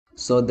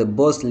So the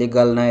boss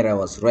legal Naira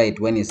was right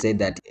when he said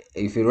that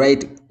if you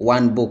write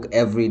one book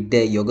every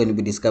day, you're going to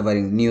be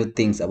discovering new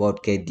things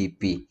about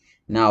KDP.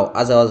 Now,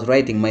 as I was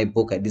writing my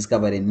book, I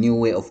discovered a new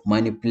way of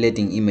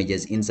manipulating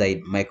images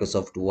inside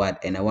Microsoft Word,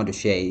 and I want to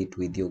share it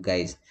with you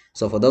guys.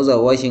 So for those who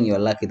are watching, you're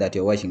lucky that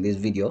you're watching this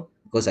video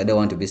because I don't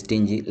want to be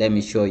stingy. Let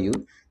me show you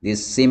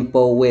this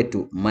simple way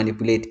to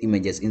manipulate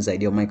images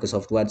inside your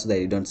Microsoft Word so that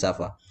you don't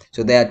suffer.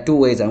 So there are two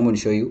ways I'm going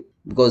to show you,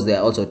 because there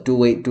are also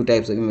two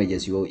types of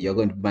images you're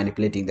going to be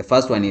manipulating. The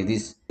first one is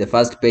this, the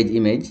first page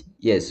image.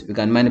 Yes, we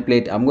can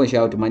manipulate. I'm going to show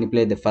you how to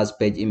manipulate the first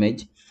page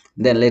image.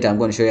 Then later I'm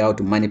going to show you how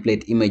to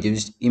manipulate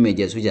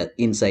images which are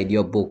inside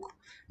your book.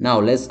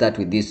 Now let's start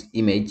with this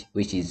image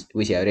which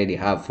I already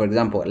have. For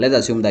example, let's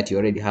assume that you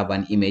already have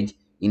an image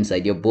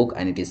inside your book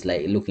and it is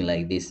like looking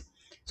like this.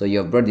 So you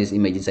have brought this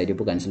image inside your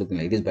book and it's looking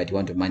like this, but you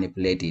want to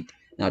manipulate it.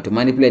 Now to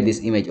manipulate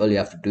this image, all you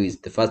have to do is,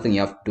 the first thing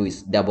you have to do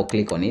is double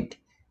click on it.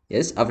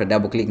 Yes, after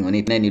double clicking on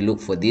it, then you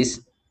look for this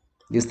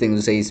thing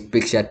that says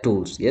picture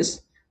tools.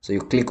 Yes, so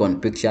you click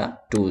on picture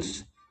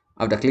tools.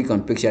 After click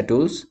on picture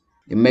tools,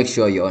 you make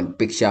sure you're on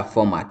picture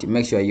format. You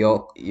make sure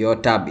your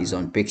tab is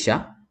on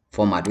picture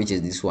format, which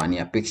is this one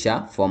here,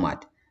 picture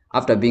format.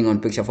 After being on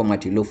picture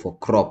format, you look for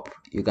crop.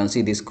 You can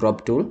see this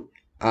crop tool.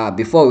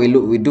 Before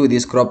we do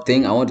this crop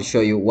thing, I want to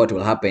show you what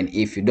will happen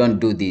if you don't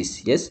do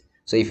this. Yes,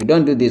 so if you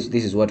don't do this,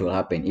 this is what will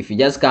happen. If you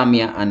just come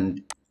here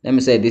and let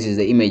me say this is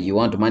the image you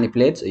want to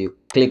manipulate, so you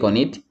click on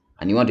it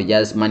and you want to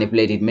just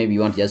manipulate it. Maybe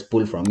you want to just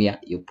pull from here,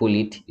 you pull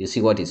it, you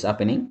see what is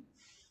happening.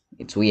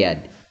 It's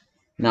weird.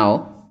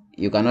 Now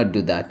you cannot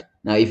do that.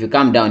 Now if you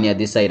come down here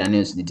this side and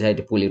you decide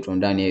to pull it from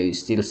down here, you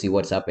still see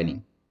what's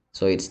happening.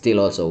 So it's still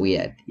also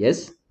weird.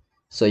 Yes,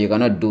 so you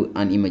cannot do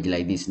an image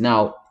like this.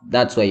 Now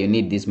that's why you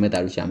need this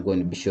method which I'm going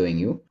to be showing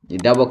you. You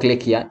double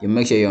click here, you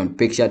make sure you're on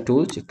picture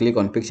tools, you click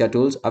on picture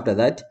tools. After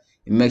that,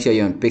 you make sure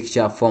you're on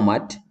picture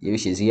format,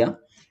 which is here.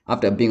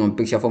 After being on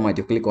picture format,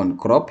 you click on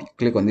crop, you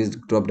click on this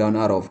drop down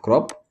arrow of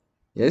crop.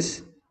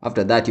 Yes,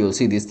 after that you will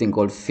see this thing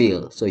called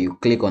fill, so you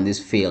click on this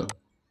fill.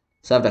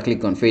 So after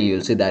click on fill,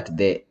 you'll see that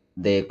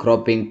the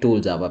cropping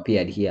tools have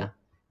appeared here.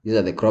 These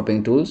are the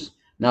cropping tools.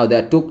 Now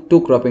there are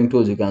two cropping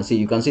tools. You can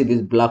see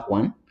this black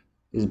one.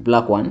 This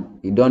black one,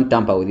 you don't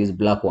tamper with this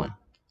black one.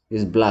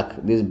 This black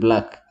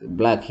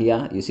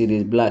here. You see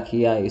this black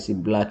here, you see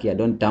black here.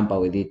 Don't tamper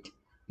with it.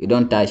 You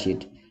don't touch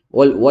it.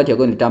 All what you're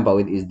going to tamper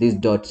with is these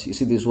dots. You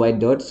see these white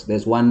dots?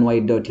 There's one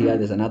white dot here,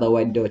 there's another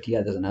white dot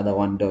here, there's another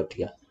one dot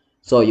here.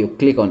 So you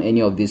click on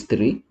any of these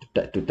three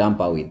to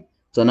tamper with.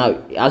 So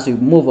now as you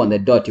move on the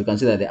dot, you can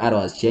see that the arrow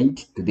has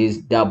changed to this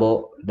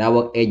double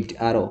edged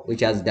arrow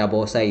which has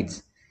double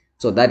sides.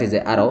 So that is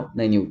the arrow.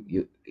 Then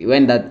you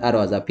when that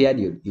arrow has appeared,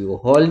 you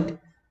hold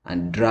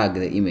and drag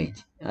the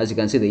image. As you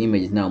can see, the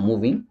image is now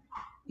moving.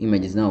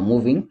 Image is now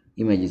moving.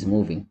 Image is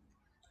moving.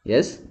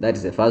 Yes, that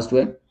is the first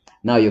way.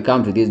 Now you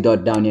come to this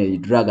dot down here, you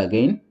drag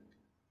again.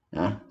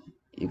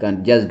 You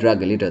can just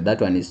drag a little. That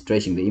one is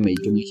stretching the image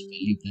too much. You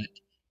can leave that.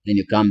 Then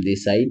you come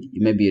this side.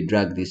 Maybe you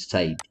drag this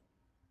side.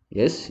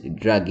 Yes, you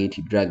drag it,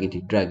 you drag it,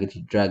 you drag it,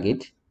 you drag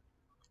it.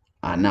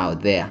 And now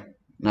there.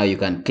 Now you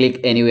can click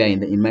anywhere in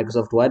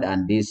Microsoft Word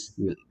and this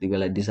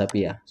will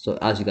disappear. So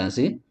as you can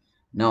see,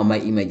 now my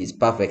image is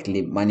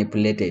perfectly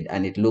manipulated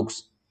and it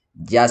looks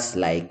just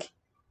like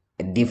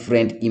a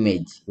different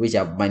image which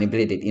I've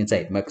manipulated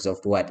inside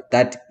Microsoft Word.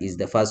 That is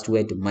the first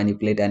way to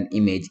manipulate an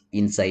image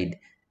inside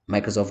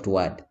Microsoft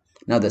Word.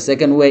 Now the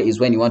second way is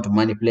when you want to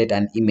manipulate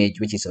an image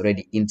which is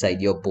already inside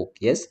your book.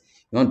 Yes,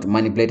 you want to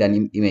manipulate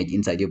an image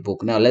inside your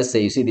book. Now let's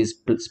say you see this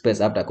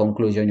space after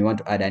conclusion, you want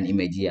to add an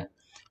image here.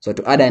 So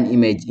to add an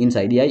image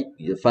inside here,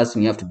 the first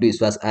thing you have to do is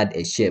first add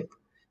a shape.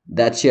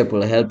 That shape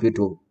will help you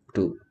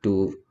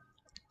to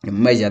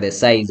measure the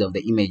size of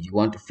the image you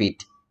want to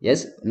fit.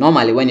 Yes,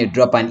 normally when you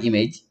drop an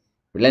image,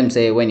 let me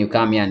say when you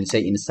come here and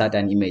say insert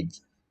an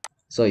image,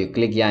 so you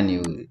click here and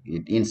you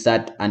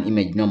insert an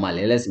image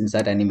normally. Let's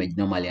insert an image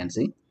normally and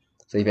see.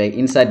 So if I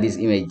insert this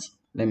image,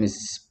 let me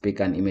pick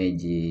an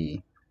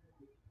image.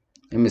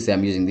 Let me say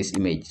I'm using this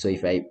image. So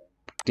if I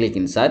click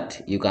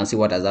insert, you can see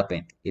what has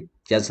happened. It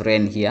just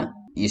ran here.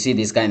 You see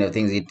these kind of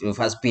things. It will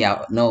first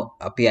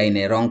appear in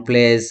a wrong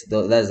place.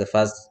 That's the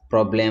first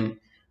problem.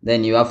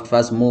 Then you have to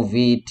first move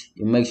it.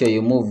 You make sure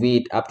you move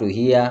it up to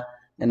here.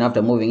 And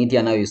after moving it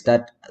here, now you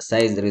start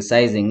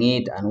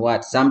resizing it and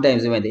what.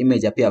 Sometimes even the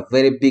image appear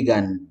very big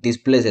and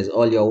displaces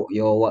all your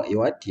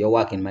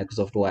work in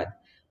Microsoft Word.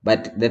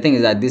 But the thing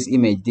is that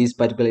this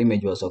particular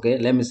image was okay.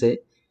 Let me say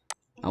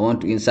I want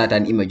to insert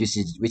an image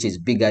which is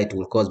bigger. It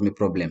will cause me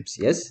problems.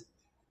 Yes.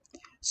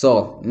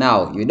 So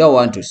now you don't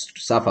want to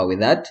suffer with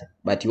that,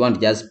 but you want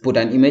to just put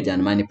an image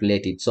and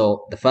manipulate it.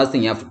 So the first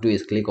thing you have to do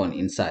is click on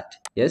insert.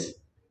 Yes.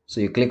 So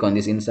you click on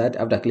this insert.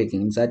 After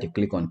clicking insert, you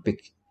click on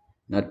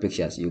not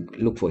pictures. You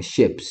look for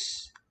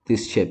shapes,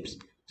 these shapes.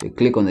 So you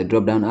click on the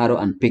drop down arrow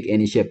and pick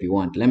any shape you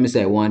want. Let me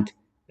say I want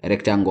a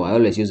rectangle. I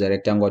always use a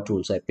rectangle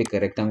tool. So I pick a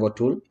rectangle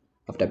tool.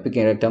 After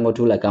picking a rectangle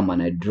tool, I come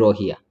and I draw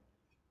here.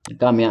 You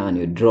come here and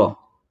you draw.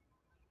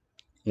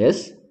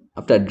 Yes.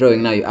 After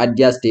drawing, now you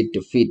adjust it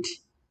to fit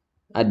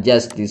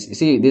adjust this. You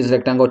see, this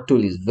rectangle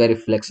tool is very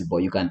flexible.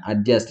 You can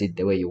adjust it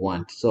the way you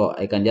want. So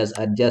I can just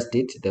adjust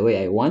it the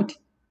way I want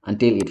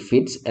until it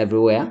fits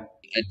everywhere.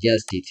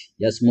 Adjust it,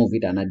 just move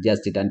it and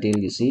adjust it until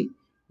you see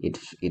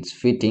it's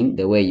fitting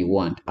the way you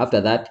want. After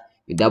that,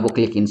 you double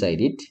click inside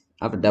it.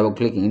 After double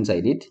clicking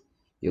inside it,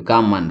 you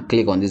come and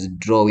click on this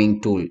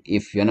drawing tool.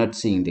 If you're not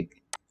seeing the,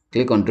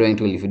 click on drawing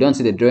tool. If you don't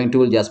see the drawing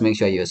tool, just make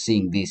sure you're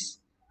seeing this.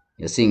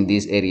 You're seeing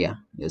this area.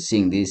 You're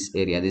seeing this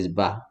area, this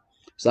bar.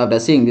 So after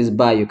seeing this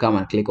bar, you come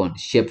and click on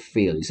shape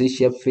fill. You see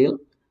shape fill?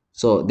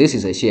 So this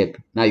is a shape.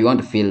 Now you want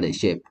to fill the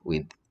shape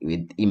with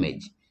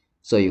image.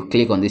 So you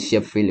click on this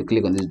shape fill, you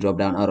click on this drop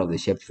down out of the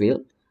shape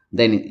fill.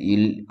 Then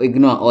you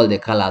ignore all the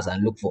colors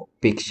and look for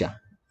picture.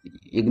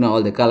 Ignore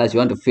all the colors. You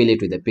want to fill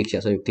it with the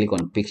picture. So you click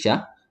on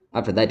picture.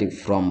 After that,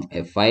 from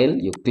a file,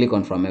 you click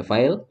on from a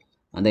file,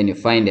 and then you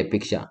find a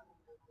picture.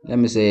 Let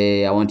me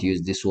say I want to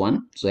use this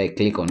one. So I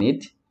click on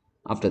it.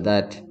 After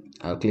that,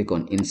 I'll click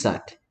on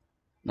insert.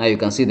 Now you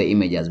can see the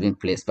image has been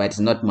placed, but it's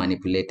not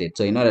manipulated.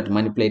 So in order to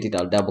manipulate it,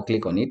 I'll double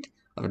click on it.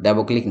 After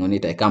double clicking on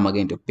it, I come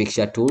again to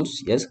picture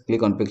tools. Yes,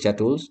 click on picture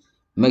tools.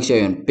 Make sure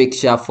you're in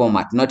picture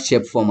format, not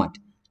shape format.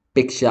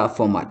 Picture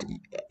format.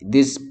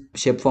 This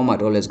shape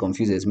format always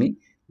confuses me,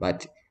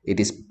 but it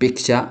is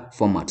picture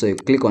format. So you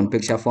click on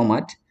picture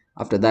format.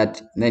 After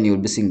that, then you'll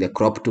be seeing the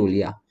crop tool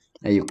here.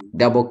 And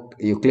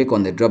you click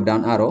on the drop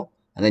down arrow,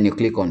 and then you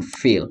click on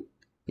fill.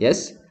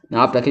 Yes.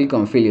 Now after click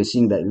on fill, you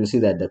see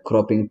that the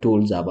cropping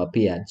tools have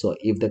appeared. So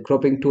if the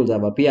cropping tools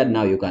have appeared,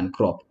 now you can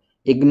crop.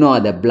 Ignore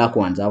the black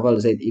ones. I've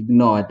always said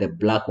ignore the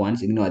black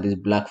ones. Ignore this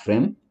black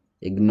frame.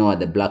 Ignore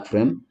the black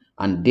frame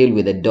and deal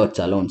with the dots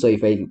alone. So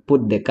if I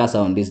put the cursor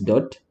on this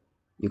dot,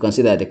 you can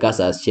see that the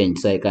cursor has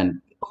changed. So I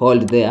can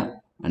hold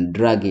there and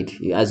drag it.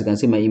 As you can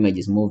see, my image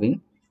is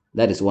moving.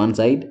 That is one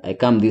side. I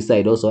come this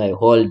side also. I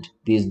hold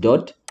this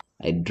dot.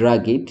 I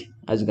drag it.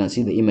 As you can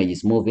see, the image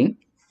is moving.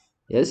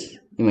 Yes,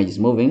 image is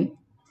moving.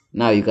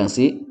 Now you can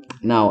see,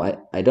 now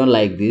I don't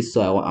like this,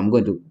 so I'm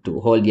going to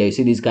hold here. You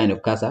see this kind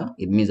of cursor,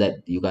 it means that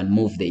you can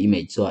move the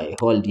image. So I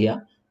hold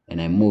here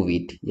and I move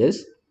it.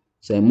 Yes,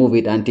 so I move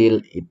it until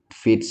it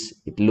fits,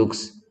 it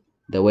looks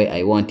the way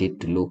I want it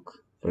to look.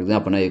 For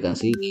example, now you can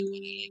see, now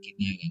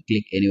you can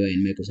click anywhere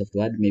in Microsoft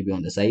Word, maybe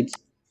on the sides,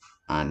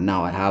 and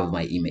now I have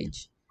my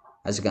image.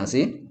 As you can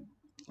see,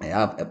 I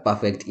have a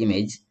perfect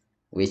image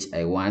which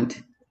I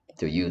want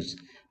to use.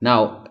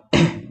 Now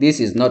this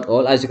is not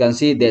all. As you can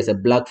see, there's a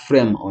black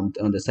frame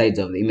on the sides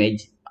of the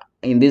image.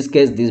 In this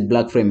case, this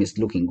black frame is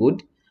looking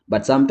good,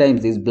 but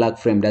sometimes this black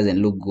frame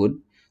doesn't look good.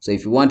 So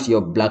if you want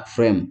your black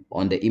frame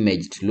on the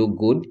image to look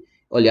good,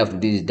 all you have to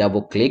do is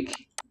double click.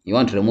 You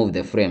want to remove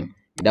the frame,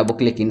 you double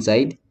click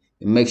inside.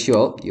 You make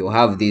sure you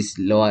have these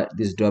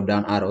drop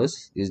down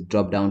arrows, these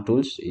drop down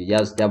tools. You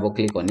just double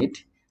click on it,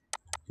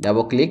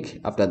 double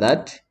click. After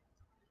that,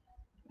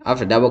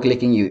 after double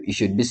clicking, you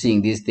should be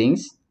seeing these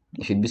things.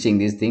 You should be seeing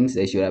these things.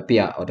 They should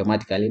appear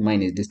automatically.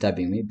 Mine is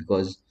disturbing me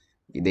because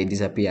they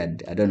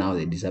disappeared. I don't know how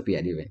they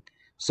disappeared even.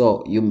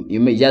 So you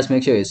may just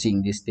make sure you're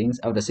seeing these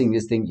things. After seeing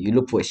these things, you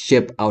look for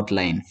shape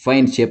outline.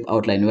 Find shape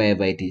outline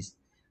wherever it is.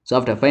 So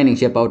after finding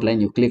shape outline,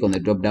 you click on the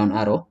drop down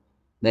arrow.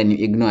 Then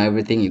you ignore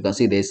everything. You can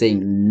see they're saying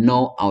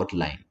no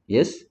outline.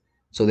 Yes.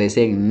 So they're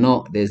saying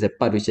no. There's a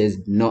part which says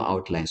no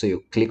outline. So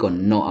you click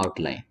on no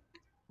outline.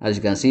 As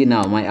you can see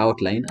now, my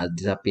outline has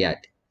disappeared,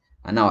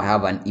 and now I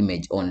have an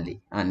image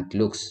only, and it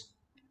looks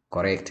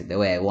correct the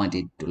way I want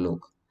it to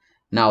look.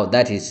 Now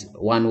that is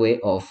one way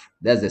of,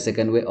 that's the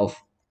second way of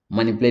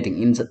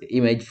manipulating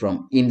image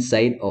from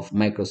inside of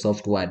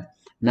Microsoft Word.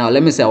 Now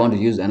let me say I want to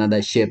use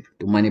another shape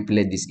to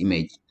manipulate this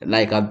image.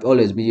 Like I've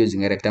always been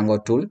using a rectangle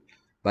tool,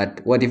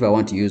 but what if I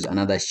want to use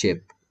another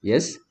shape?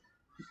 Yes.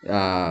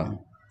 uh,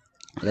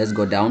 let's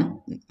go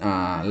down.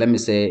 Let me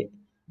say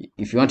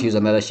if you want to use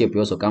another shape, you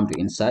also come to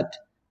insert.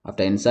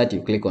 After insert,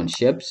 you click on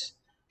shapes.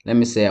 Let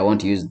me say I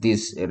want to use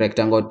this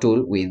rectangle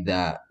tool with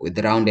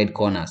rounded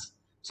corners.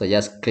 So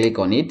just click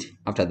on it.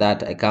 After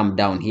that, I come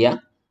down here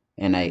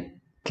and I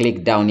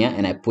click down here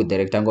and I put the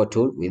rectangle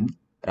tool with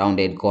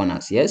rounded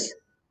corners. Yes.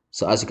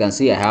 So as you can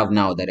see, I have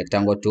now the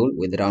rectangle tool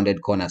with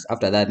rounded corners.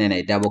 After that, then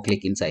I double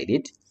click inside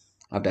it.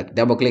 After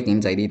double clicking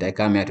inside it, I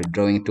come here to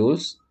drawing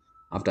tools.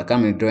 After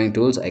coming to drawing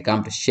tools, I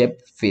come to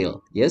shape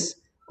fill. Yes,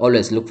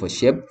 always look for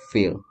shape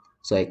fill.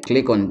 So I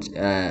click on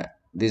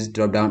this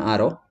drop down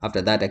arrow.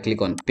 After that, I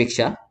click on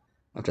picture.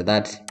 After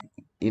that,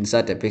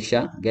 insert a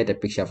picture, get a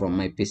picture from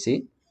my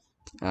PC.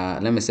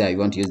 Let me say I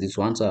want to use this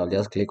one, so I'll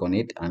just click on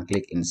it and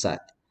click insert.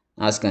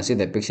 As you can see,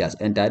 the picture has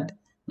entered.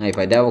 Now if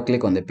I double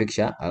click on the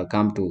picture, I'll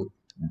come to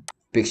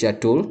picture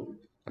tool.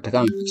 After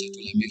coming to picture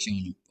tool, I make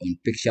sure on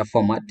picture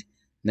format.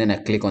 Then I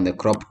click on the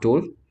crop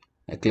tool.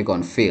 I click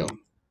on fill.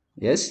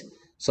 Yes.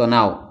 So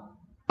now,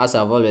 as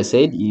I've always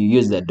said, you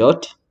use the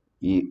dot.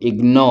 You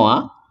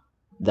ignore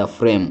the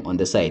frame on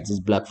the sides,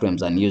 these black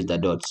frames, and use the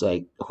dot. So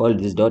I hold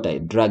this dot, I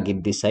drag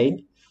it this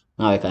side.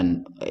 Now I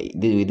can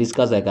with this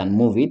cursor I can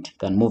move it,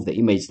 can move the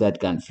image so that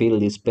can fill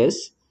this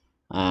space.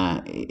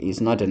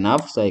 It's not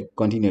enough, so I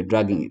continue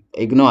dragging.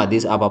 Ignore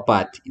this upper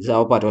part. This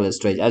upper part always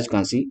stretch. As you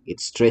can see,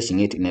 it's stretching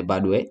it in a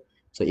bad way,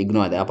 so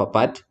ignore the upper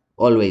part.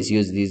 Always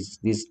use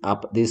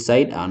this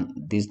side and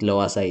this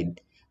lower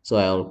side. So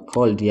I'll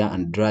hold here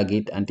and drag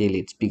it until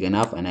it's big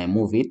enough, and I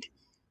move it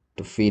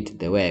to fit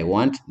the way I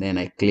want. Then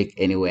I click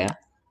anywhere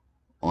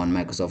on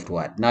Microsoft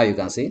Word. Now you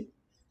can see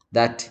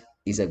that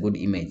is a good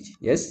image.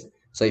 Yes,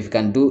 so if you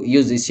can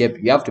use this shape,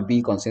 you have to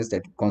be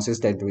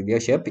consistent with your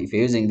shape. If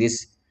you're using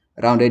this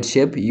rounded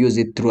shape, use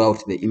it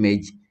throughout the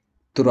image,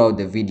 throughout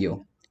the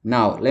video.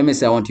 Now let me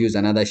say I want to use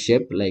another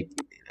shape. Like,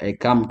 I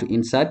come to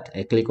insert,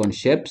 I click on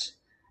shapes.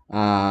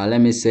 Let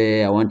me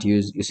say I want to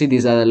use, you see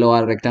these are the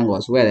lower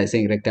rectangles where they're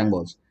saying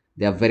rectangles.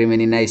 There are very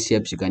many nice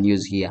shapes you can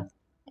use here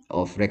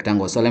of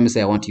rectangle. So let me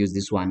say I want to use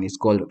this one. It's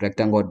called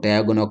rectangle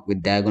diagonal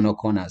with diagonal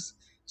corners.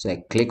 So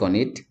I click on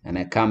it and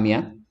I come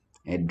here,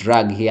 I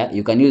drag here.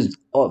 You can use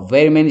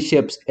very many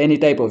shapes, any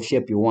type of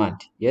shape you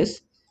want. Yes.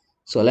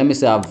 So let me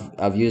say I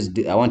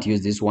want to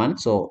use this one.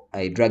 So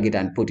I drag it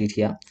and put it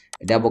here.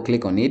 I double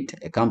click on it.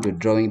 I come to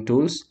drawing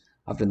tools.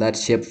 After that,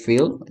 shape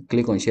fill.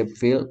 Click on shape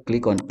fill.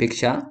 Click on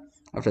picture.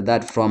 After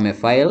that, from a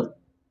file.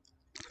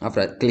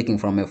 After clicking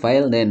from a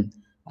file, then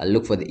I'll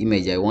look for the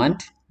image I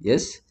want.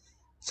 Yes,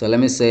 so let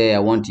me say I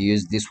want to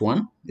use this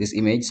one, this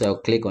image. So I'll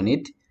click on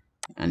it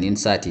and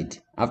insert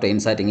it. After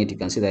inserting it, you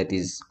can see that it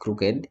is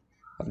crooked.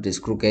 After it's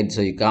crooked,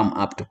 so you come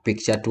up to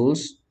picture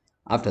tools.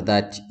 After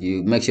that,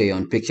 you make sure you're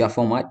on picture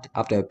format.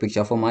 After your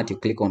picture format, you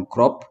click on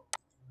crop,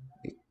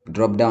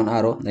 drop down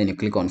arrow, then you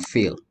click on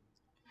fill.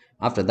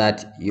 After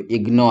that, you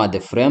ignore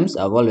the frames.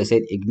 I've always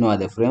said ignore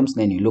the frames.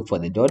 Then you look for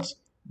the dots,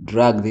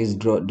 drag this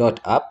dot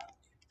up.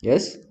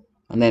 Yes,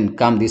 and then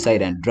come this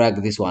side and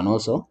drag this one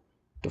also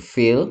to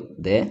fill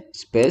the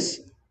space.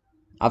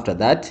 After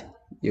that,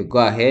 you go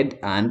ahead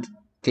and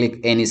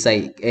click any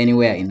side,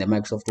 anywhere in the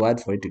Microsoft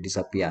Word for it to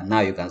disappear. Now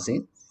you can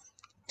see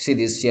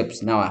these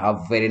shapes. Now I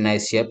have very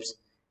nice shapes.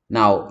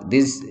 Now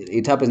this,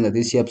 it happens that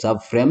these shapes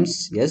have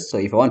frames. Yes, so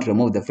if I want to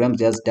remove the frames,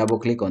 just double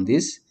click on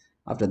this.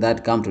 After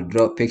that, come to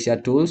draw picture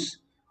tools.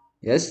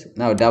 Yes,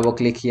 now double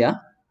click here,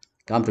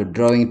 come to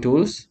drawing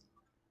tools.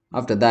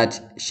 After that,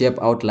 shape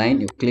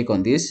outline, you click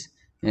on this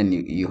and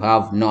you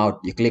have no,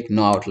 you click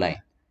no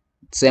outline.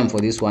 Same for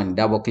this one,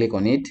 double click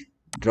on it,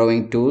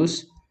 drawing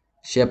tools,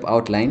 shape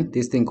outline,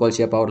 this thing called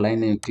shape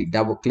outline, and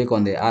double click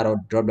on the arrow,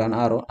 drop down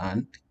arrow,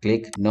 and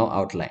click no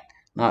outline.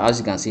 Now as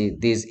you can see,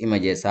 these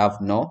images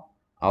have no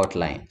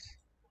outlines.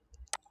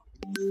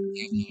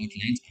 They have no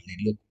outlines and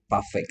they look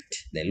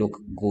perfect. They look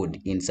good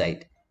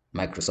inside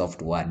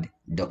Microsoft Word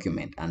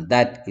document. And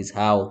that is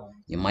how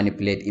you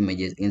manipulate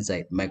images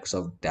inside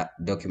Microsoft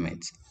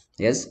documents.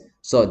 Yes.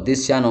 So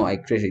this channel, I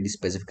created this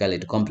specifically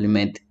to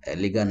complement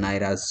Legal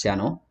Naira's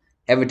channel.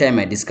 Every time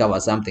I discover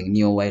something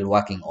new while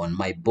working on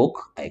my book,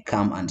 I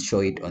come and show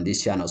it on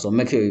this channel. So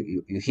make sure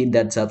you hit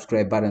that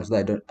subscribe button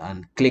so that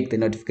and click the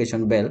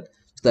notification bell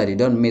so that you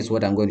don't miss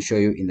what I'm going to show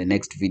you in the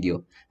next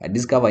video. I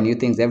discover new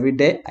things every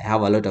day. I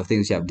have a lot of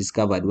things I've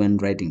discovered when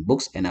writing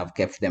books and I've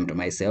kept them to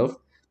myself.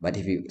 But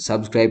if you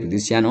subscribe to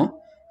this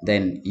channel,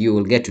 then you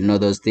will get to know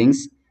those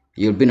things.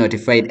 You'll be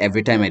notified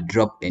every time I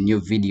drop a new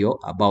video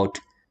about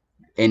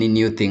any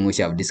new thing which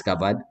I've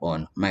discovered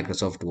on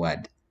Microsoft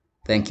Word.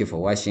 Thank you for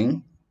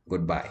watching.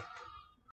 Goodbye.